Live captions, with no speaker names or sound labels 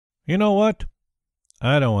You know what?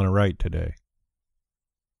 I don't want to write today.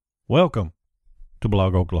 Welcome to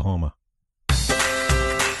Blog Oklahoma.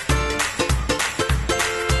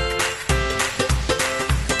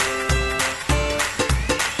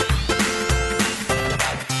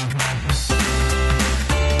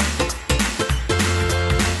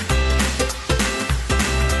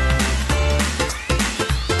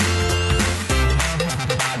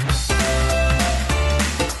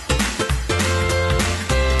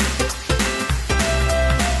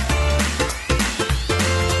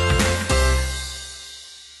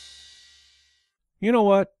 You know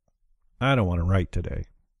what? I don't want to write today.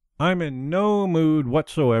 I'm in no mood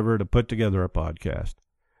whatsoever to put together a podcast.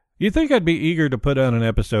 You'd think I'd be eager to put out an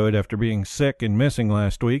episode after being sick and missing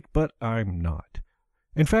last week, but I'm not.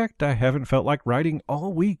 In fact, I haven't felt like writing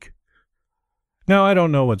all week. Now, I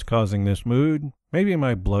don't know what's causing this mood. Maybe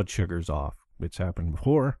my blood sugar's off. It's happened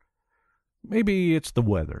before. Maybe it's the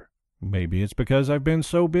weather. Maybe it's because I've been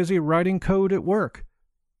so busy writing code at work.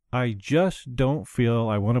 I just don't feel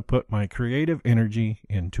I want to put my creative energy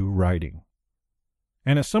into writing.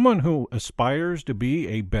 And as someone who aspires to be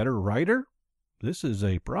a better writer, this is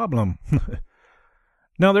a problem.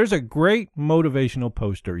 Now, there's a great motivational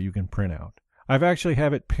poster you can print out. I've actually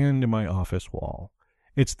have it pinned to my office wall.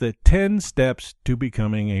 It's the 10 steps to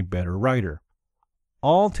becoming a better writer.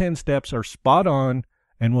 All 10 steps are spot on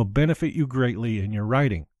and will benefit you greatly in your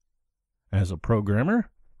writing. As a programmer,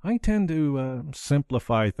 I tend to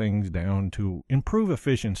simplify things down to improve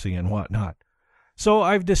efficiency and whatnot. So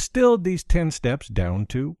I've distilled these 10 steps down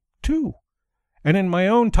to 2. And in my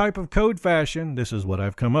own type of code fashion, this is what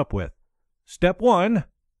I've come up with. Step 1,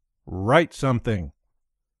 write something.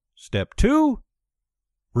 Step 2,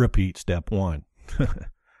 repeat step 1.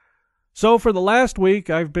 So for the last week,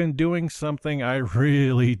 I've been doing something I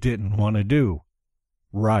really didn't want to do.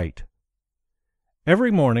 Write.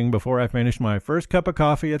 Every morning before I finished my first cup of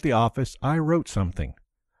coffee at the office, I wrote something.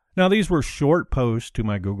 Now, these were short posts to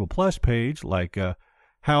my Google Plus page, like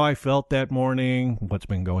how I felt that morning, what's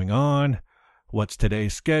been going on, what's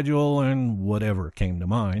today's schedule, and whatever came to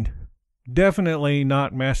mind. Definitely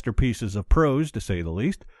not masterpieces of prose, to say the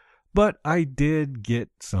least, but I did get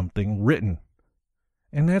something written.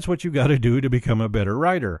 And that's what you got to do to become a better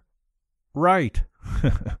writer. Write.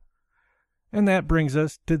 And that brings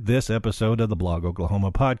us to this episode of the Blog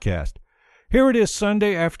Oklahoma podcast. Here it is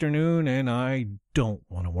Sunday afternoon, and I don't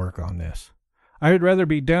want to work on this. I'd rather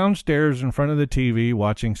be downstairs in front of the TV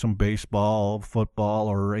watching some baseball, football,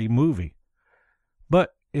 or a movie. But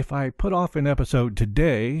if I put off an episode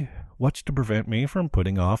today, what's to prevent me from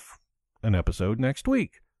putting off an episode next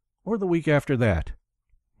week or the week after that?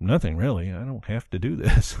 Nothing really. I don't have to do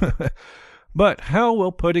this. But how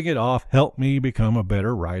will putting it off help me become a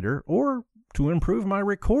better writer or to improve my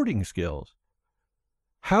recording skills?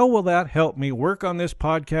 How will that help me work on this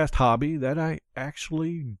podcast hobby that I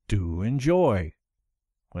actually do enjoy?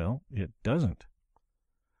 Well, it doesn't.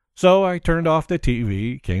 So I turned off the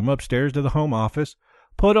TV, came upstairs to the home office,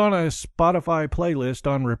 put on a Spotify playlist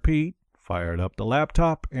on repeat, fired up the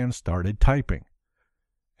laptop, and started typing.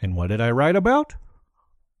 And what did I write about?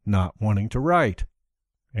 Not wanting to write.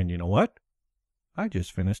 And you know what? I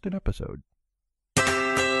just finished an episode.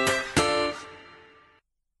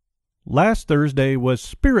 Last Thursday was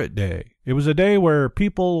Spirit Day. It was a day where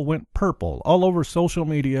people went purple all over social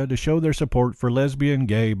media to show their support for lesbian,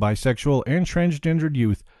 gay, bisexual, and transgendered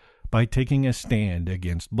youth by taking a stand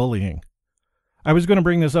against bullying. I was going to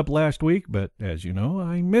bring this up last week, but as you know,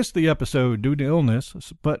 I missed the episode due to illness,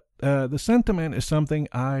 but the sentiment is something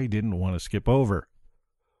I didn't want to skip over.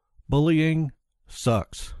 Bullying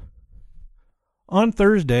sucks. On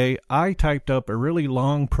Thursday, I typed up a really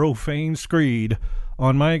long, profane screed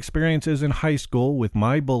on my experiences in high school with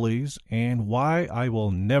my bullies and why I will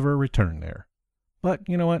never return there. But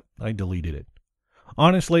you know what? I deleted it.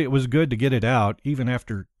 Honestly, it was good to get it out, even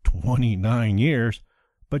after 29 years.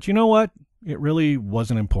 But you know what? It really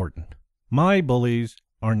wasn't important. My bullies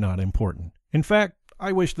are not important. In fact,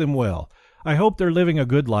 I wish them well. I hope they're living a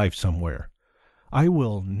good life somewhere. I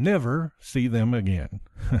will never see them again.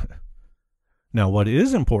 Now, what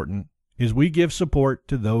is important is we give support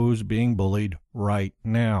to those being bullied right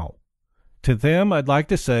now. To them, I'd like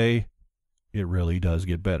to say, it really does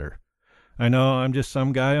get better. I know I'm just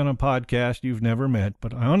some guy on a podcast you've never met,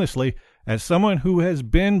 but honestly, as someone who has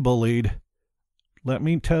been bullied, let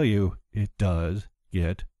me tell you, it does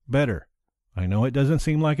get better. I know it doesn't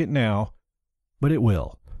seem like it now, but it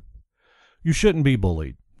will. You shouldn't be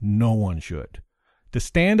bullied. No one should. To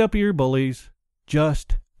stand up to your bullies,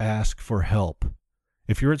 just ask for help.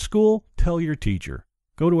 If you're at school, tell your teacher.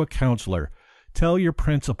 Go to a counselor. Tell your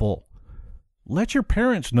principal. Let your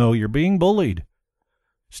parents know you're being bullied.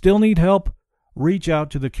 Still need help? Reach out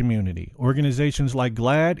to the community. Organizations like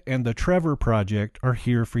GLAAD and the Trevor Project are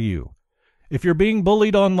here for you. If you're being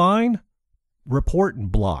bullied online, report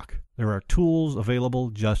and block. There are tools available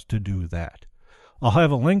just to do that. I'll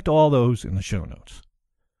have a link to all those in the show notes.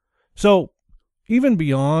 So, even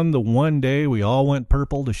beyond the one day we all went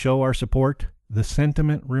purple to show our support, the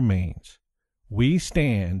sentiment remains. We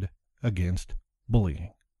stand against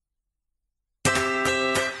bullying.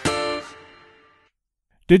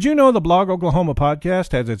 Did you know the Blog Oklahoma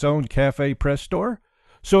podcast has its own CafePress Store?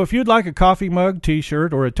 So if you'd like a coffee mug,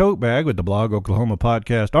 t-shirt, or a tote bag with the Blog Oklahoma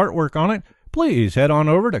podcast artwork on it, please head on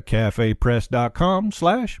over to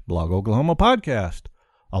cafepress.com/Blog Oklahoma podcast.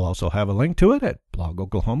 I'll also have a link to it at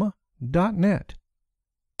blogoklahoma.net.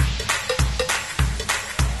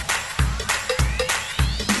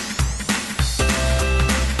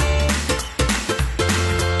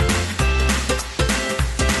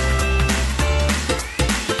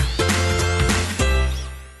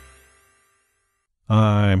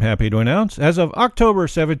 I'm happy to announce, as of October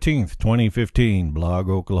 17th, 2015, Blog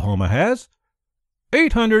Oklahoma has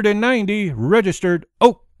 890 registered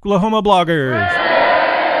Oklahoma bloggers.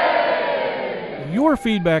 Your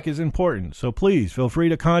feedback is important, so please feel free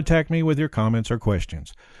to contact me with your comments or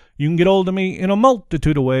questions. You can get hold of me in a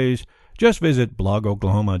multitude of ways. Just visit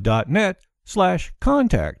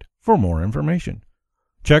blogoklahoma.net/contact for more information.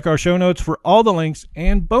 Check our show notes for all the links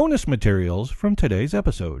and bonus materials from today's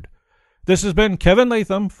episode. This has been Kevin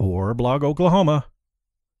Latham for Blog Oklahoma.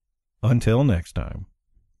 Until next time.